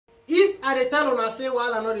I dey tell una say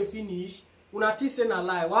wahala no dey finish, una think say na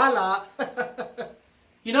lie. Wahala,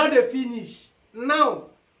 you know dey finish. Now,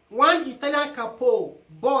 one Italian couple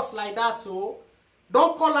boss like that, so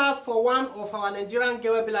don't call out for one of our Nigerian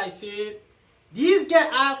girl be like say, this girl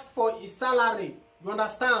ask for his salary. You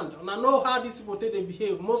understand? And I know how these people take they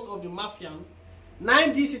behave, most of the mafia. Now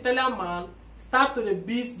this Italian man start to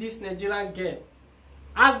beat this Nigerian girl.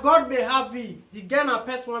 As God may have it, the girl and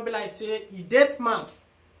person will be like say, he dey smart.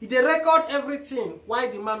 He dey record everything. Why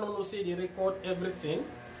the man don't know say they record everything?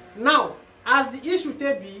 Now, as the issue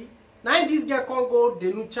take be, now this girl can go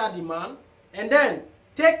denuncia the man and then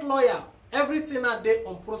take lawyer, everything are there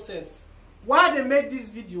on process. Why they make this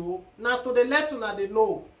video? Now to the let una they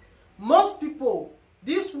know. Most people,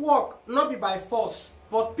 this work not be by force,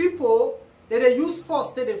 but people they use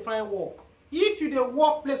force till they find work. If you the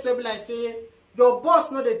workplace where be like say your boss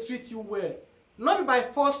not they treat you well, not be by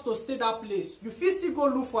force to stay that place. You feel still go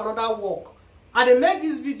look for another work. And they make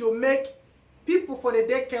this video make people for the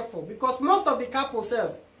day careful because most of the couple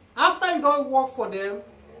self, after you don't work for them,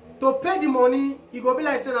 to pay the money, it go be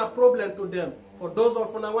like saying a problem to them. For those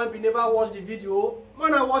of you who never watch the video,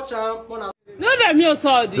 wanna watch them,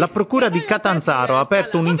 La procura di Catanzaro ha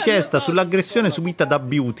aperto un'inchiesta sull'aggressione subita da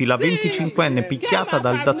Beauty, la 25enne picchiata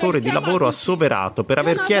dal datore di lavoro a Soverato per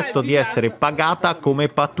aver chiesto di essere pagata come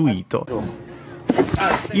pattuito.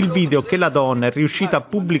 Il video che la donna è riuscita a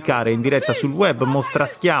pubblicare in diretta sul web mostra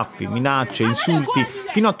schiaffi, minacce, insulti,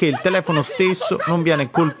 fino a che il telefono stesso non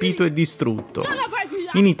viene colpito e distrutto.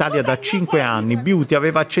 In Italia da 5 anni Beauty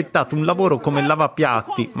aveva accettato un lavoro come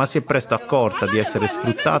lavapiatti, ma si è presto accorta di essere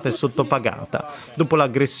sfruttata e sottopagata. Dopo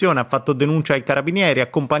l'aggressione ha fatto denuncia ai carabinieri,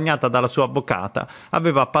 accompagnata dalla sua avvocata.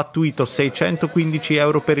 Aveva pattuito 615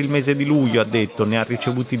 euro per il mese di luglio, ha detto, ne ha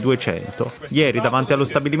ricevuti 200. Ieri, davanti allo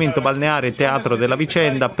stabilimento balneare Teatro della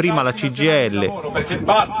Vicenda, prima la CGIL. Perché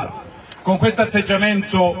basta con questo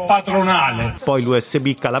atteggiamento padronale. Poi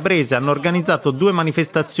l'USB calabrese hanno organizzato 2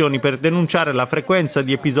 manifestazioni per denunciare la frequenza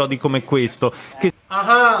di episodi come questo.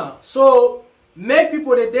 So make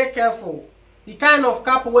people dey careful. The kind of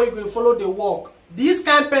couple where you go follow the work. This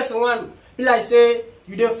kind of person one be like say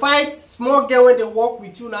you dey fight small girl when they work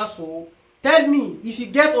with you now. So tell me if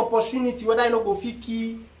you get opportunity whether you no go fit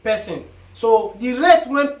kill person. So the rate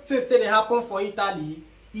when things dey happen for Italy,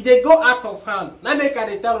 if they go out of hand, now make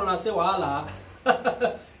I tell una say wahala,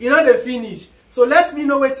 you know they finish. So let me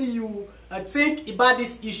know what you think about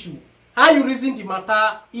this issue. How you reason the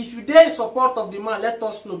matter? If you dey in support of the man, let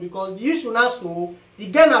us know because the issue now so the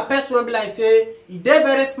girl na person will be like say he dey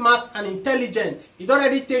very smart and intelligent. He don't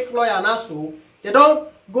already take lawyer now so they don't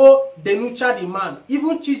go denuncia the man.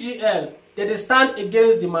 Even CGL they stand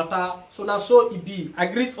against the matter. So now so it be. I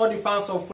greet all the fans of